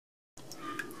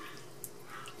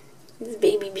This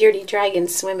baby beardy dragon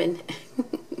swimming.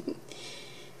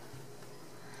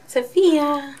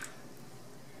 Sophia.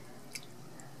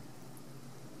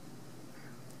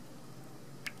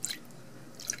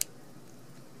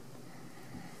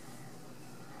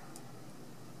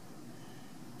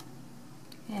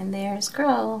 And there's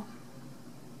Krull.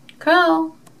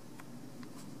 Krull.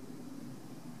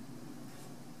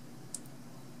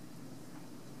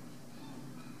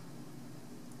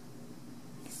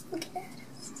 Look at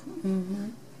us. Mm-hmm.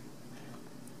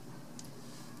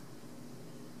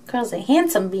 Krull's a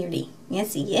handsome beauty.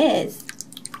 Yes, he is.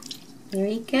 Here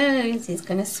he goes. He's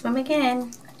gonna swim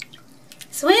again.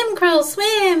 Swim, Krull,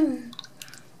 swim!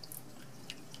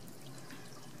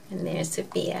 And there's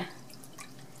Sophia.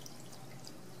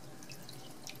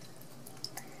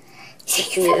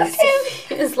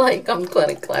 Sophia's like, I'm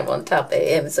gonna climb on top of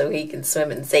him so he can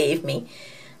swim and save me.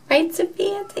 Right,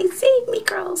 Sophia? Say, save me,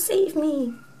 Krull, save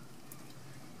me.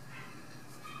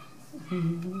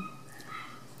 Mm-hmm.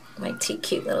 My two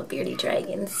cute little beardy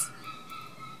dragons.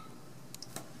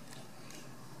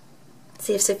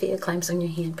 See if Sophia climbs on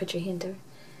your hand. Put your hand over.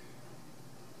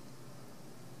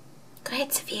 Go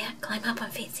ahead, Sophia. Climb up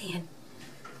on Faith's hand.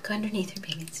 Go underneath her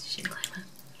baby so she can climb up.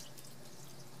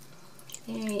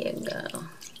 There you go.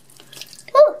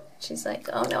 Ooh. She's like,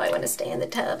 oh no, I want to stay in the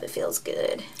tub. It feels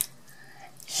good.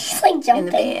 She's like jumping. In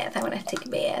the bath. I want to take a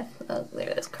bath. Oh,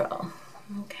 there goes Krull.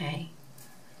 Okay.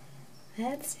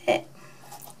 That's it.